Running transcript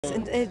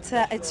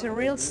It's a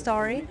real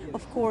story.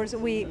 Of course,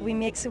 we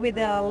mix it with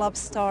a love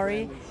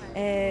story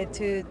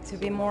to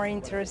be more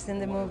interested in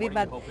the movie.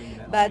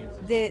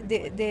 But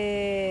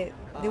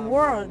the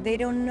world, they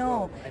don't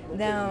know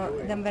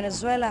that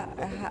Venezuela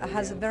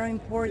has a very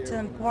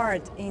important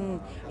part in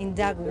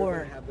that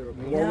war.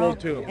 World War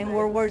II. In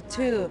World War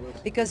II,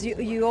 because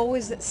you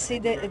always see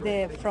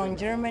the from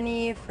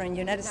Germany, from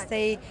United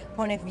States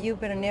point of view,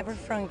 but never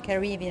from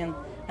Caribbean.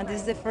 And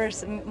this is the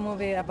first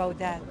movie about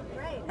that.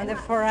 And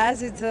for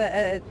us, it's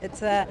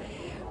a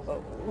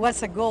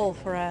was a goal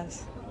for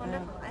us.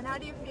 Wonderful. And how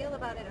do you feel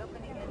about it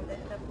opening in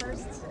the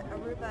first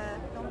Aruba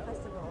Film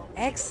Festival?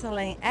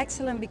 Excellent,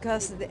 excellent,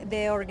 because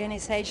the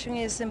organization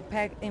is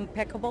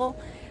impeccable.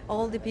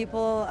 All the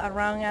people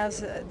around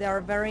us, they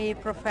are very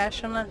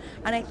professional,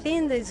 and I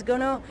think that it's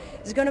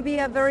gonna be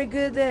a very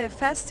good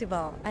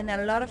festival, and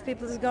a lot of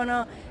people is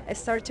gonna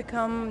start to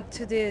come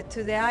to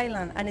the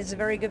island, and it's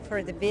very good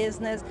for the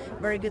business,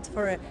 very good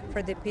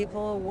for the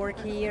people who work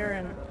here,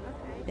 and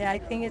yeah, I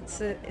think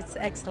it's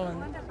excellent.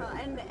 Wonderful.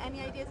 And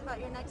any ideas about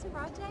your next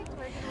project?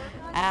 Where you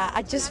working on?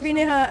 I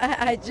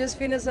just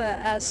finished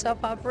a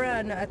soap opera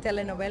and a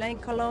telenovela in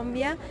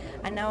Colombia,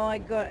 and now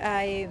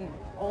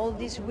all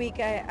this week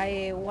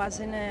I was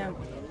in a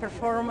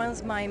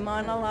performance, my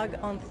monologue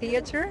on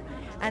theater,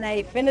 and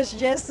I finished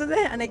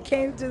yesterday, and I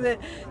came today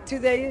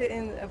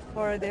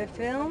for the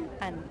film,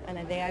 and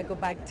then I go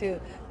back to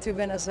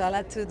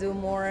Venezuela to do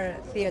more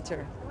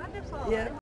theater. Wonderful. Yeah.